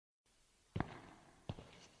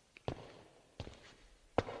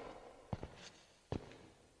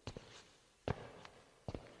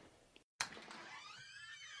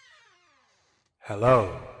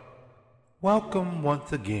Hello. Welcome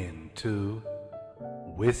once again to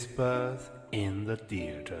Whispers in the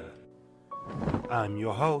Theater. I'm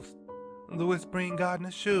your host, the Whispering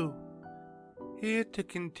Gardener Shoe, here to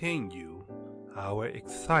continue our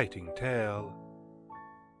exciting tale,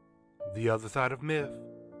 The Other Side of Myth,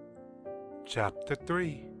 Chapter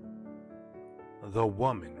 3, The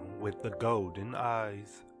Woman with the Golden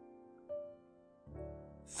Eyes.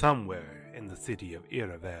 Somewhere in the city of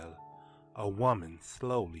Doorbell, a woman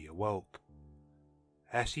slowly awoke.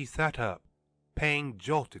 As she sat up, pain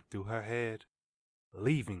jolted through her head,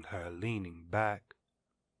 leaving her leaning back.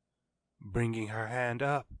 Bringing her hand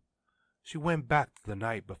up, she went back to the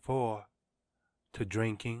night before, to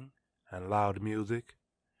drinking and loud music,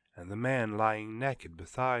 and the man lying naked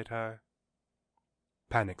beside her.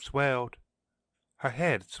 Panic swelled, her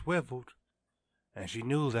head swiveled, and she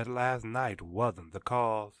knew that last night wasn't the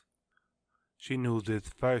cause. She knew this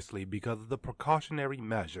firstly because of the precautionary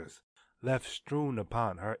measures left strewn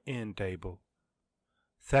upon her end table.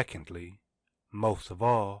 Secondly, most of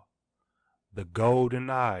all, the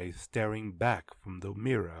golden eyes staring back from the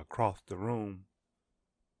mirror across the room.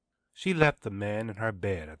 She left the man in her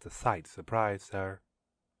bed as the sight surprised her.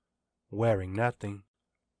 Wearing nothing,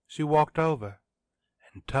 she walked over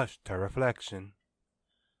and touched her reflection.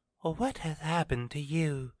 "What has happened to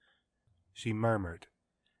you?" she murmured,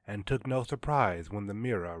 and took no surprise when the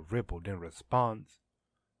mirror rippled in response.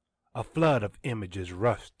 A flood of images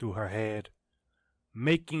rushed through her head,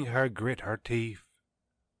 making her grit her teeth.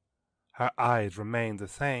 Her eyes remained the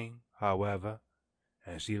same, however,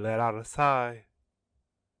 and she let out a sigh.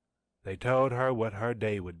 They told her what her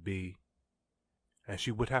day would be, and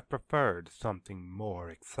she would have preferred something more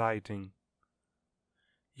exciting.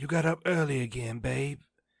 "You got up early again, babe.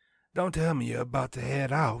 Don't tell me you're about to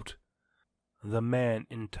head out," the man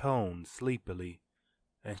intoned sleepily,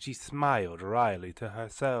 and she smiled wryly to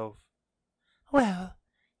herself. "Well,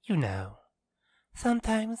 you know,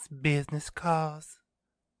 sometimes business calls."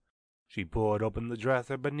 She pulled open the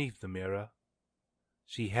dresser beneath the mirror.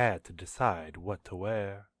 She had to decide what to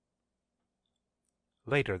wear.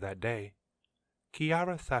 Later that day,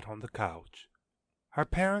 Kiara sat on the couch. Her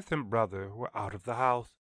parents and brother were out of the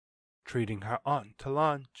house, treating her aunt to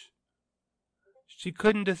lunch. She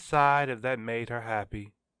couldn't decide if that made her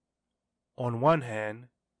happy. On one hand,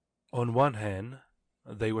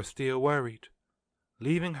 they were still worried,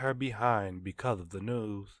 leaving her behind because of the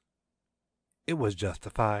news. It was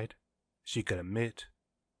justified, she could admit.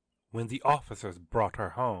 When the officers brought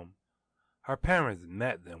her home, her parents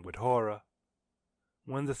met them with horror.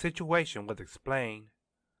 When the situation was explained,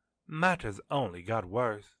 matters only got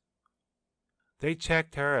worse. They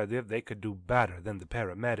checked her as if they could do better than the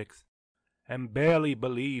paramedics, and barely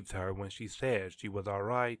believed her when she said she was all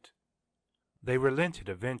right. They relented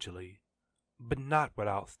eventually, but not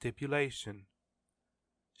without stipulation.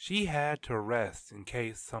 She had to rest in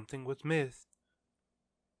case something was missed.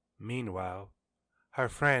 Meanwhile, her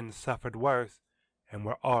friends suffered worse and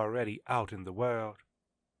were already out in the world.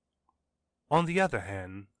 On the other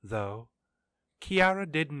hand, though,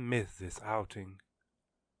 Kiara didn't miss this outing.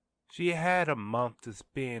 She had a month to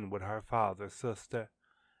spend with her father's sister,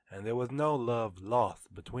 and there was no love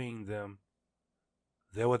lost between them.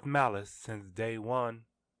 There was malice since day one.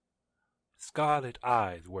 Scarlet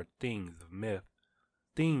eyes were things of myth,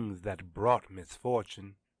 things that brought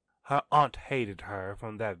misfortune. Her aunt hated her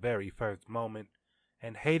from that very first moment,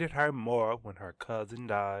 and hated her more when her cousin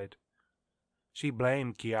died. She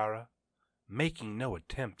blamed Kiara, making no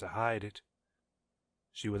attempt to hide it.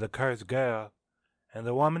 She was a cursed girl, and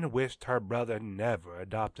the woman wished her brother never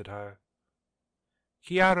adopted her.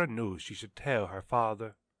 Kiara knew she should tell her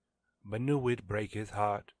father, but knew it'd break his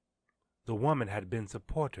heart. The woman had been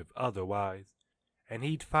supportive otherwise, and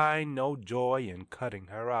he'd find no joy in cutting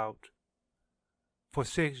her out. For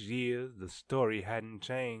 6 years the story hadn't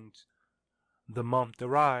changed. The month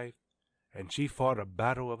arrived, and she fought a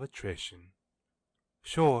battle of attrition.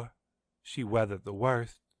 Sure, she weathered the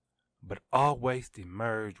worst, but always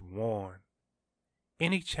emerged worn.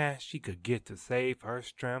 Any chance she could get to save her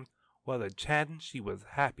strength was a chance she was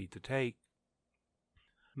happy to take.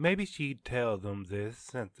 Maybe she'd tell them this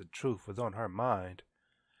since the truth was on her mind.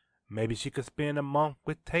 Maybe she could spend a month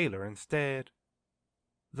with Taylor instead.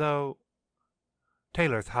 Though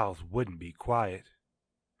Taylor's house wouldn't be quiet.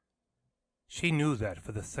 She knew that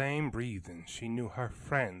for the same reason she knew her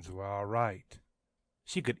friends were all right.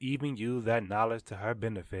 She could even use that knowledge to her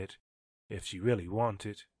benefit if she really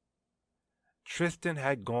wanted. Tristan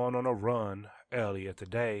had gone on a run earlier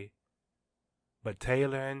today, but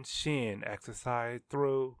Taylor and Shin exercised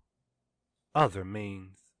through other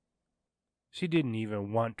means. She didn't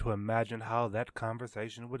even want to imagine how that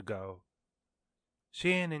conversation would go.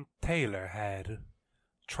 Shin and Taylor had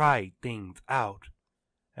tried things out,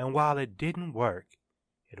 and while it didn't work,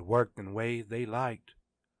 it worked in ways they liked,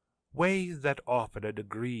 ways that offered a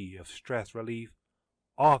degree of stress relief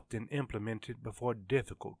often implemented before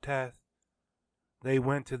difficult tests. They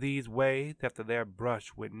went to these ways after their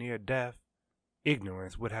brush with near death.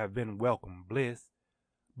 Ignorance would have been welcome bliss,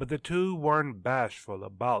 but the two weren't bashful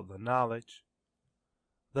about the knowledge.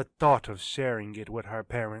 The thought of sharing it with her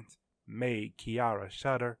parents made Kiara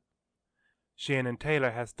shudder. Shin and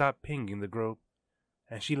Taylor had stopped pinging the group,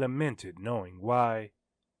 and she lamented knowing why.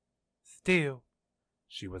 Still,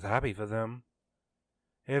 she was happy for them.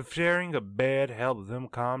 If sharing a bed helped them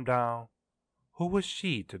calm down, who was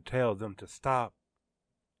she to tell them to stop?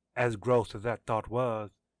 As gross as that thought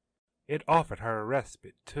was, it offered her a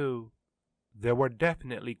respite, too. There were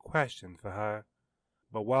definitely questions for her,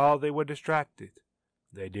 but while they were distracted,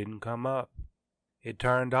 they didn't come up. It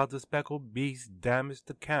turned out the speckled beast damaged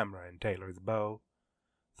the camera in Taylor's bow,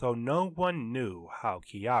 so no one knew how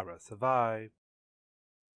Kiara survived.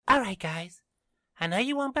 "All right, guys. I know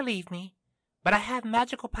you won't believe me, but I have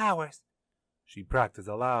magical powers," she practiced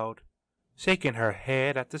aloud, shaking her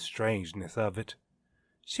head at the strangeness of it.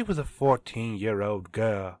 She was a 14-year-old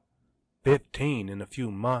girl, 15 in a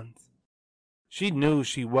few months. She knew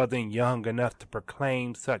she wasn't young enough to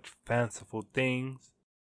proclaim such fanciful things.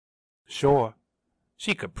 Sure,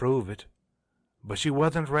 she could prove it, but she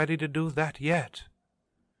wasn't ready to do that yet.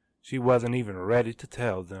 She wasn't even ready to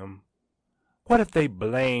tell them. What if they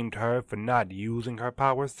blamed her for not using her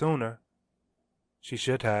power sooner? She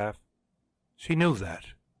should have. She knew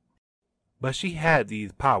that. But she had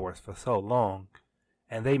these powers for so long,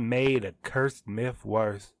 and they made a cursed myth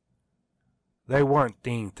worse. They weren't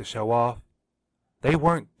things to show off. They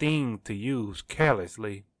weren't things to use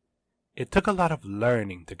carelessly. It took a lot of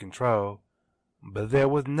learning to control, but there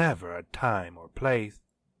was never a time or place.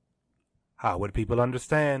 How would people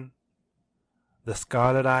understand? The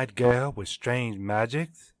scarlet-eyed girl with strange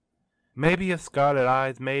magics? Maybe if scarlet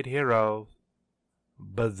eyes made heroes.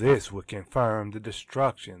 But this would confirm the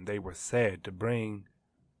destruction they were said to bring.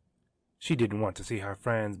 She didn't want to see her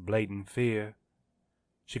friend's blatant fear.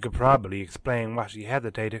 She could probably explain why she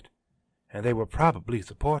hesitated, and they would probably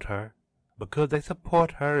support her, because they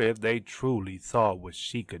support her if they truly saw what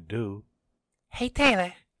she could do. "Hey,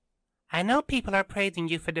 Taylor, I know people are praising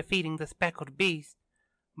you for defeating the speckled beast,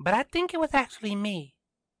 but I think it was actually me.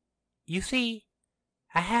 You see,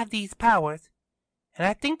 I have these powers, and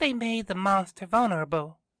I think they made the monster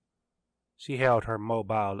vulnerable." She held her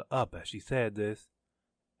mobile up as she said this,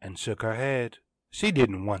 and shook her head. She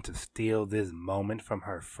didn't want to steal this moment from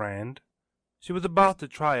her friend. She was about to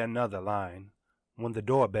try another line when the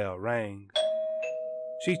doorbell rang.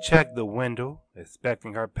 She checked the window,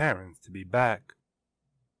 expecting her parents to be back.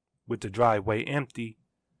 With the driveway empty,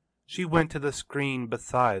 she went to the screen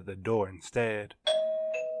beside the door instead.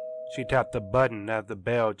 She tapped the button as the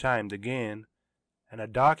bell chimed again, and a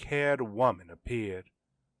dark-haired woman appeared,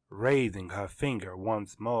 raising her finger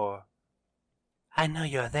once more. "I know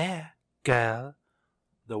you're there, girl,"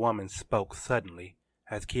 the woman spoke suddenly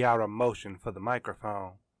as Kiara motioned for the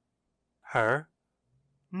microphone. Her?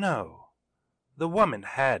 No. The woman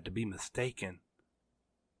had to be mistaken.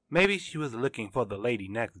 Maybe she was looking for the lady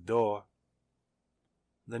next door.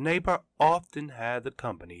 The neighbor often had the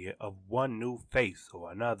company of one new face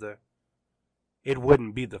or another. It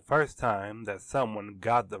wouldn't be the first time that someone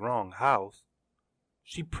got the wrong house.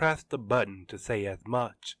 She pressed the button to say as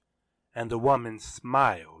much, and the woman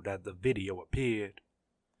smiled as the video appeared.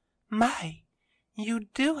 "My, you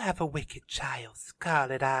do have a wicked child,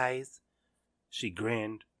 Scarlet Eyes," she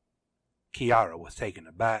grinned. Kiara was taken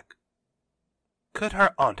aback. Could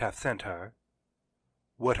her aunt have sent her?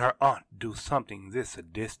 Would her aunt do something this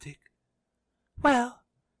sadistic? "Well,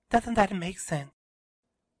 doesn't that make sense?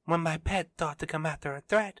 When my pet thought to come after a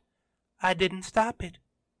threat, I didn't stop it.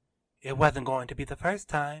 It wasn't going to be the first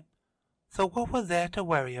time, so what was there to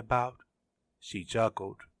worry about?" She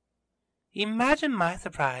chuckled. "Imagine my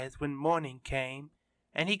surprise when morning came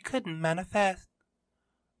and he couldn't manifest.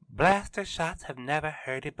 Blaster shots have never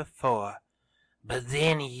heard it before, but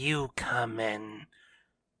then you come and—"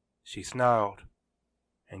 She snarled,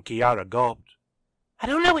 and Kiara gulped. "I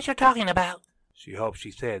don't know what you're talking about." She hoped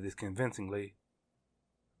she said this convincingly.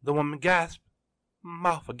 The woman gasped,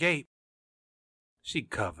 mouth agape. She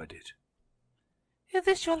covered it. "Is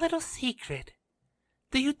this your little secret?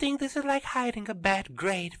 Do you think this is like hiding a bad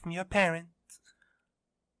grade from your parents?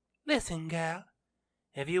 Listen, gal,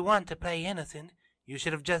 if you want to play innocent, you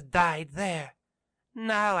should have just died there.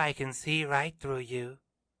 Now I can see right through you.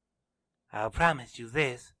 I'll promise you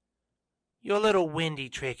this. Your little windy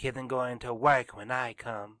trick isn't going to work when I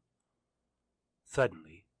come.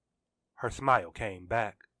 Suddenly, her smile came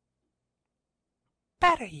back.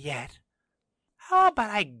 Better yet, how about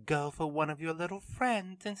I go for one of your little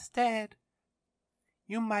friends instead?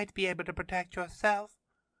 You might be able to protect yourself,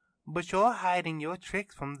 but you're hiding your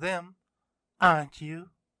tricks from them, aren't you?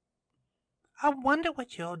 I wonder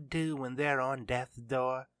what you'll do when they're on death's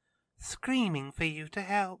door, screaming for you to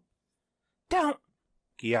help. Don't!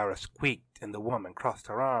 Kiara squeaked, and the woman crossed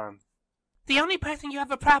her arms. The only person you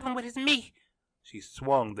have a problem with is me. She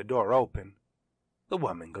swung the door open. The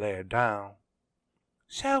woman glared down.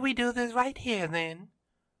 Shall we do this right here, then?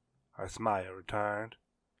 Her smile returned.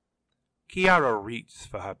 Kiara reached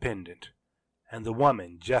for her pendant, and the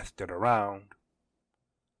woman gestured around.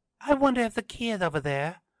 I wonder if the kids over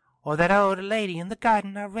there, or that old lady in the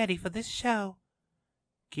garden are ready for this show.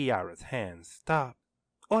 Kiara's hands stopped.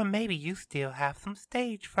 Or maybe you still have some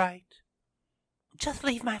stage fright. Just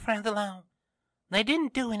leave my friends alone. They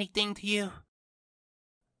didn't do anything to you.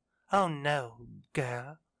 Oh no,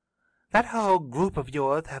 girl. That whole group of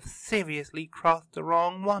yours have seriously crossed the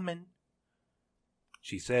wrong woman,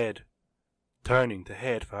 she said, turning to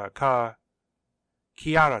head for her car.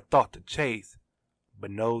 Kiara thought to chase, but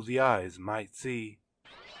nosy eyes might see.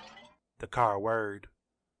 The car whirred,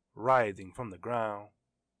 rising from the ground.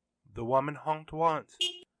 The woman honked once,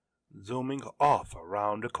 zooming off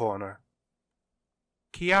around the corner.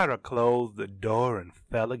 Kiara closed the door and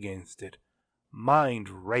fell against it, mind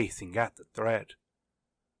racing at the threat.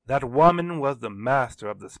 That woman was the master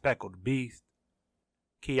of the speckled beast.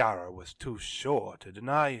 Kiara was too sure to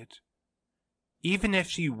deny it. Even if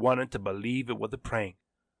she wanted to believe it was a prank,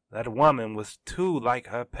 that woman was too like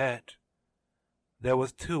her pet. There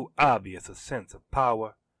was too obvious a sense of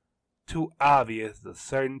power, too obvious the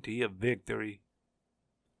certainty of victory.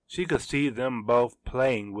 She could see them both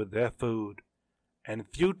playing with their food, and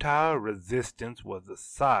futile resistance was the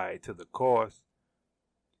side to the course.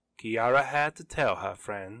 Kiara had to tell her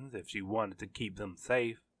friends if she wanted to keep them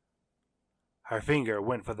safe. Her finger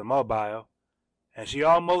went for the mobile, and she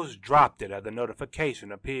almost dropped it as the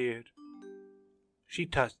notification appeared. She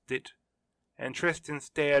touched it, and Tristan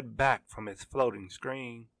stared back from his floating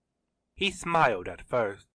screen. He smiled at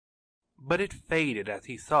first, but it faded as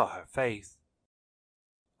he saw her face.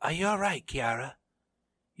 Are you all right, Kiara?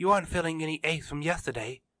 You aren't feeling any aches from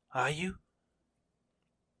yesterday, are you?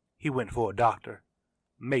 He went for a doctor,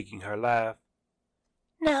 making her laugh.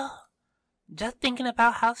 No, just thinking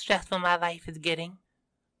about how stressful my life is getting.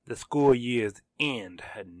 The school year's end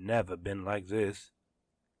had never been like this.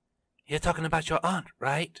 You're talking about your aunt,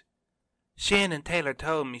 right? Shin and Taylor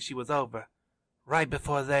told me she was over, right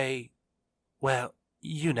before they... well,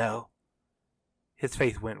 you know. His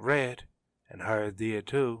face went red, and hers did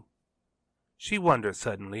too. She wondered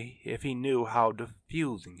suddenly if he knew how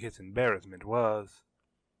diffusing his embarrassment was.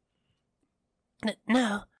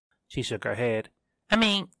 No, she shook her head. I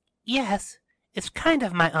mean, yes, it's kind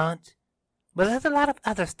of my aunt, but there's a lot of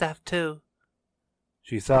other stuff too.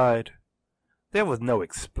 She sighed. There was no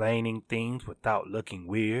explaining things without looking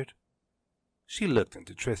weird. She looked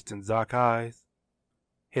into Tristan's dark eyes.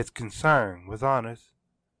 His concern was honest.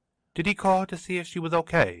 Did he call to see if she was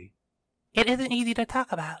okay? It isn't easy to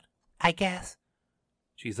talk about, I guess.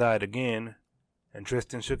 She sighed again, and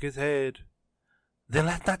Tristan shook his head. Then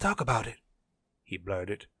let's not talk about it, he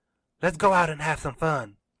blurted. Let's go out and have some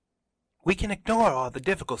fun. We can ignore all the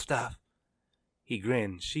difficult stuff. He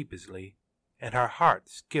grinned sheepishly, and her heart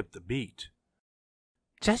skipped a beat.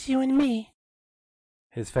 Just you and me.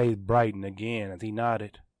 His face brightened again as he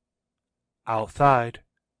nodded. Outside,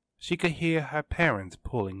 she could hear her parents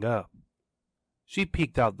pulling up. She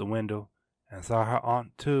peeked out the window and saw her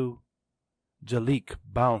aunt too, JohanDeecke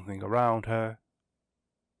bouncing around her.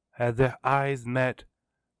 As their eyes met,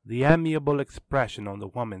 the amiable expression on the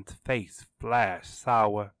woman's face flashed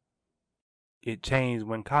sour. It changed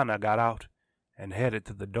when Kana got out and headed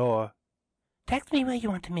to the door. Text me where you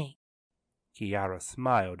want to meet. Kiara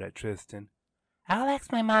smiled at Tristan. I'll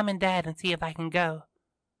ask my mom and dad and see if I can go.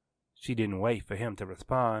 She didn't wait for him to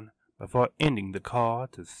respond before ending the call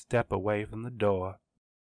to step away from the door.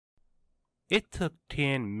 It took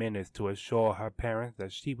 10 minutes to assure her parents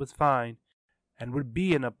that she was fine and would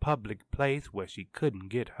be in a public place where she couldn't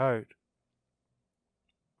get hurt.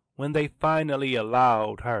 When they finally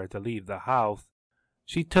allowed her to leave the house,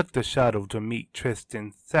 she took the shuttle to meet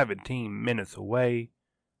Tristan 17 minutes away.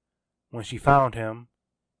 When she found him,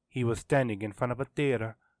 he was standing in front of a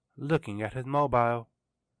theater, looking at his mobile.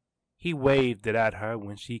 He waved it at her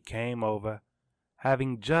when she came over,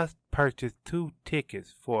 having just purchased 2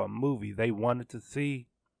 tickets for a movie they wanted to see.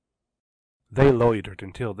 They loitered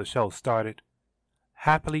until the show started,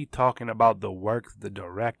 happily talking about the works the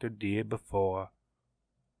director did before.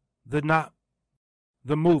 The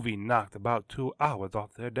movie knocked about 2 hours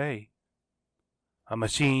off their day. A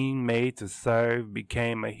machine made to serve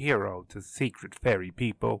became a hero to secret fairy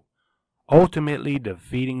people, ultimately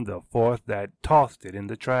defeating the force that tossed it in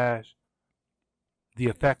the trash. The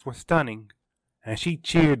effects were stunning, and she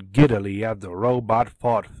cheered giddily as the robot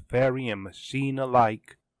fought fairy and machine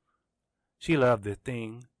alike. She loved this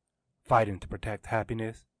thing, fighting to protect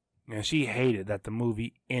happiness, and she hated that the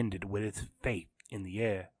movie ended with its fate in the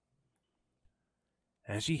air.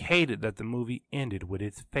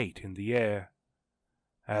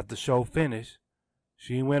 As the show finished,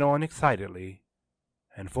 she went on excitedly,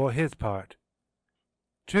 and for his part,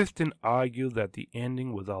 Tristan argued that the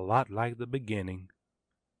ending was a lot like the beginning.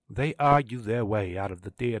 They argued their way out of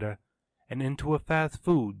the theater and into a fast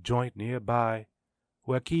food joint nearby,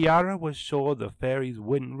 where Kiara was sure the fairies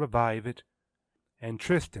wouldn't revive it, and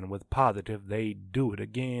Tristan was positive they'd do it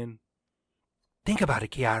again. "Think about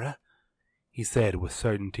it, Kiara," he said with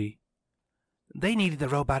certainty. "They needed the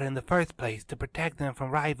robot in the first place to protect them from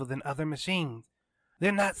rivals and other machines.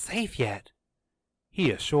 They're not safe yet," he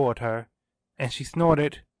assured her, and she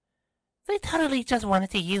snorted. "They totally just wanted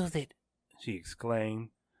to use it," she exclaimed.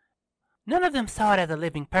 "None of them saw it as a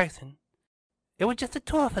living person. It was just a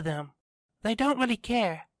toy for them. They don't really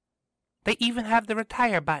care. They even have the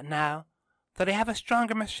retire bot now, so they have a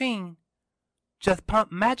stronger machine. Just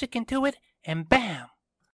pump magic into it, and bam!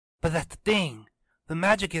 But that's the thing. The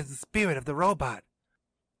magic is the spirit of the robot.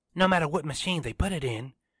 No matter what machine they put it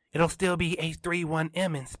in, it'll still be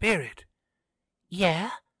H31M in spirit."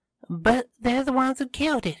 "Yeah, but they're the ones who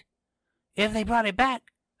killed it. If they brought it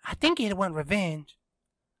back, I think it'd want revenge."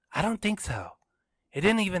 "I don't think so. It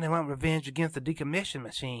didn't even want revenge against the decommissioned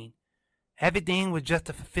machine. Everything was just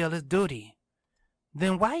to fulfill its duty."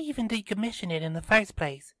 "Then why even decommission it in the first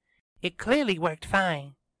place? It clearly worked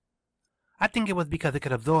fine." "I think it was because it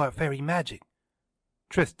could absorb fairy magic."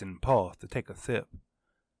 Tristan paused to take a sip.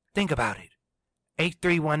 "Think about it.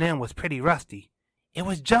 H31M was pretty rusty. It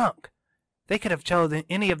was junk. They could have chosen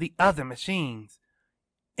any of the other machines.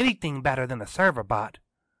 Anything better than a server bot.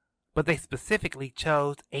 But they specifically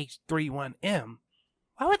chose H31M.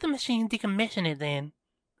 Why would the machine decommission it then?"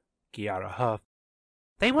 Kiara huffed.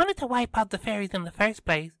 "They wanted to wipe out the fairies in the first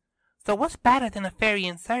place, so what's better than a fairy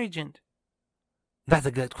insurgent?" "That's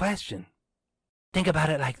a good question. Think about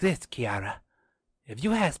it like this, Kiara. If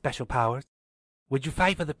you had special powers, would you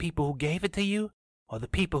fight for the people who gave it to you, or the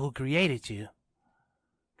people who created you?"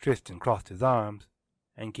 Tristan crossed his arms,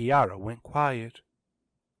 and Kiara went quiet.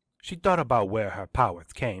 She thought about where her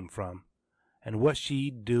powers came from, and what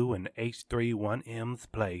she'd do in H31M's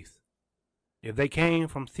place. If they came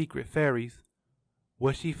from secret fairies,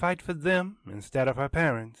 would she fight for them instead of her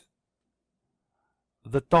parents?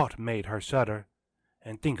 The thought made her shudder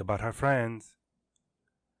and think about her friends.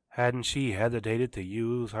 Hadn't she hesitated to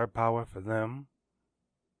use her power for them?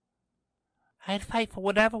 "I'd fight for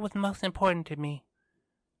whatever was most important to me."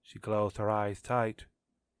 She closed her eyes tight.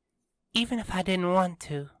 "Even if I didn't want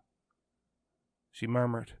to," she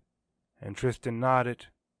murmured, and Tristan nodded.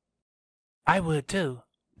 "I would too,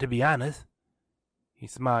 to be honest." He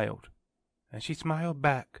smiled, and she smiled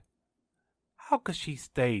back. How could she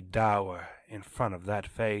stay dour in front of that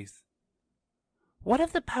face? "What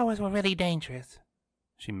if the powers were really dangerous?"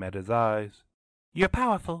 She met his eyes. "You're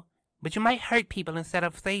powerful, but you might hurt people instead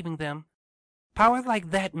of saving them. Powers like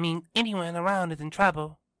that mean anyone around is in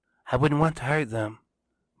trouble." "I wouldn't want to hurt them,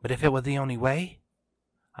 but if it was the only way,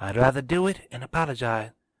 I'd rather do it and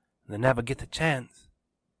apologize than never get the chance."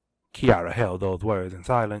 Kiara held those words in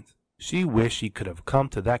silence. She wished she could have come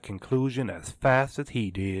to that conclusion as fast as he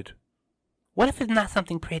did. "What if it's not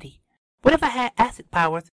something pretty? What if I had acid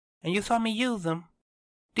powers and you saw me use them?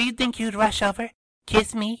 Do you think you'd rush over,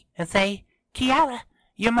 kiss me, and say, 'Kiara,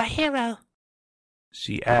 you're my hero'?"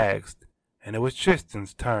 She asked, and it was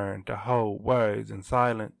Tristan's turn to hold words in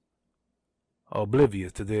silence.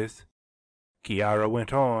 Oblivious to this, Kiara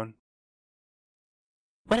went on.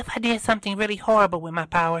 "What if I did something really horrible with my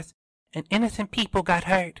powers and innocent people got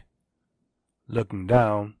hurt?" Looking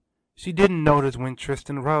down, she didn't notice when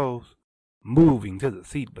Tristan rose, moving to the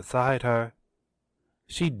seat beside her.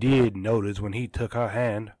 She did notice when he took her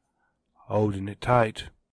hand, holding it tight.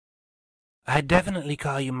 "I'd definitely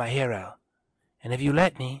call you my hero, and if you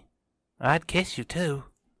let me, I'd kiss you too."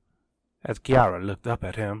 As Kiara looked up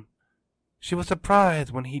at him, she was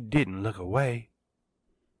surprised when he didn't look away.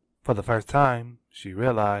 For the first time, she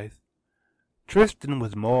realized Tristan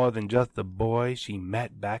was more than just the boy she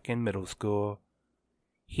met back in middle school.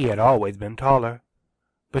 He had always been taller,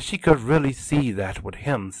 but she could really see that with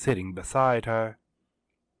him sitting beside her.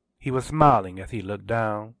 He was smiling as he looked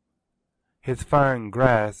down. His fern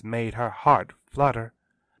grass made her heart flutter,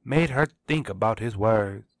 made her think about his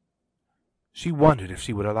words. She wondered if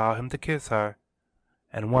she would allow him to kiss her,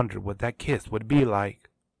 and wondered what that kiss would be like.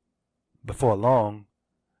 Before long,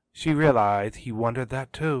 she realized he wondered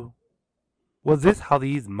that too. Was this how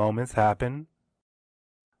these moments happened?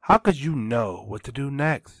 How could you know what to do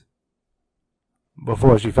next?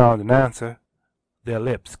 Before she found an answer, their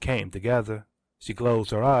lips came together. She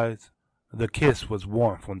closed her eyes. The kiss was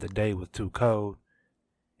warm when the day was too cold.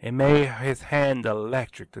 It made his hand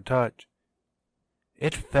electric to touch.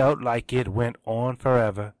 It felt like it went on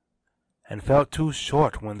forever, and felt too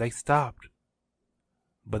short when they stopped.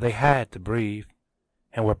 But they had to breathe,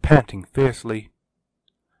 and were panting fiercely.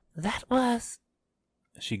 That was...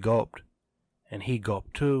 She gulped, and he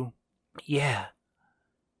gulped too. Yeah.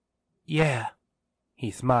 He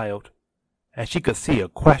smiled, and she could see a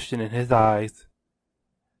question in his eyes.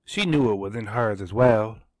 She knew it was in hers as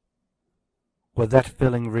well. Was that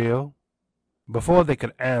feeling real? Before they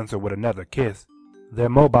could answer with another kiss, their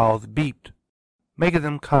mobiles beeped, making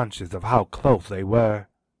them conscious of how close they were.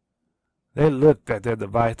 They looked at their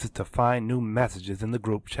devices to find new messages in the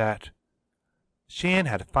group chat. Shin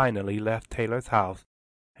had finally left Taylor's house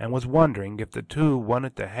and was wondering if the two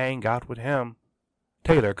wanted to hang out with him.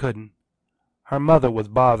 Taylor couldn't. Her mother was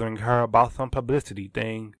bothering her about some publicity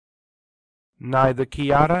thing. Neither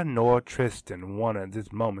Kiara nor Tristan wanted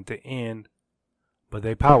this moment to end, but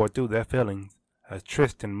they powered through their feelings as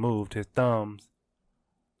Tristan moved his thumbs.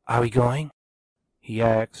 Are we going? He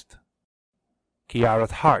asked.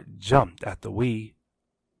 Kiara's heart jumped at the we.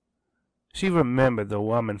 She remembered the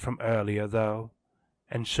woman from earlier, though,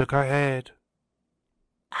 and shook her head.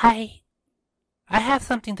 I have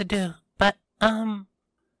something to do, but,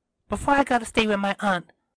 before I go to stay with my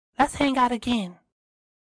aunt, let's hang out again.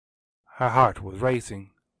 Her heart was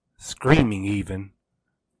racing, screaming even.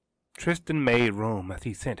 Tristan made room as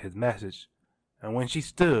he sent his message, and when she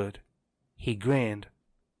stood, he grinned.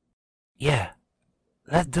 Yeah,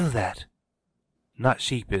 let's do that. Not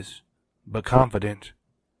sheepish, but confident,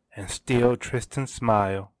 and still Tristan's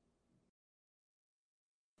smile.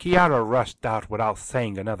 Kiara rushed out without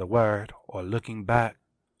saying another word or looking back.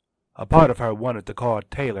 A part of her wanted to call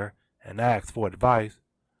Taylor and ask for advice,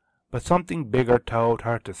 but something bigger told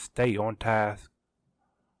her to stay on task.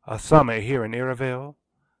 A summer here in Iraville,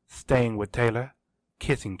 staying with Taylor,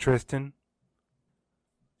 kissing Tristan.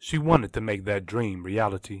 She wanted to make that dream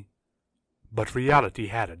reality, but reality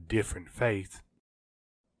had a different face.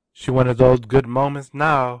 She wanted those good moments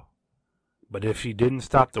now, but if she didn't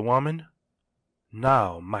stop the woman,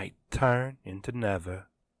 now might turn into never.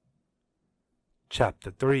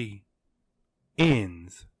 Chapter 3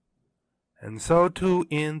 ends. And so too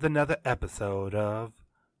ends another episode of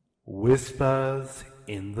Whispers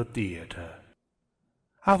in the Theater.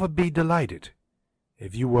 I would be delighted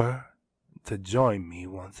if you were to join me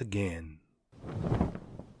once again.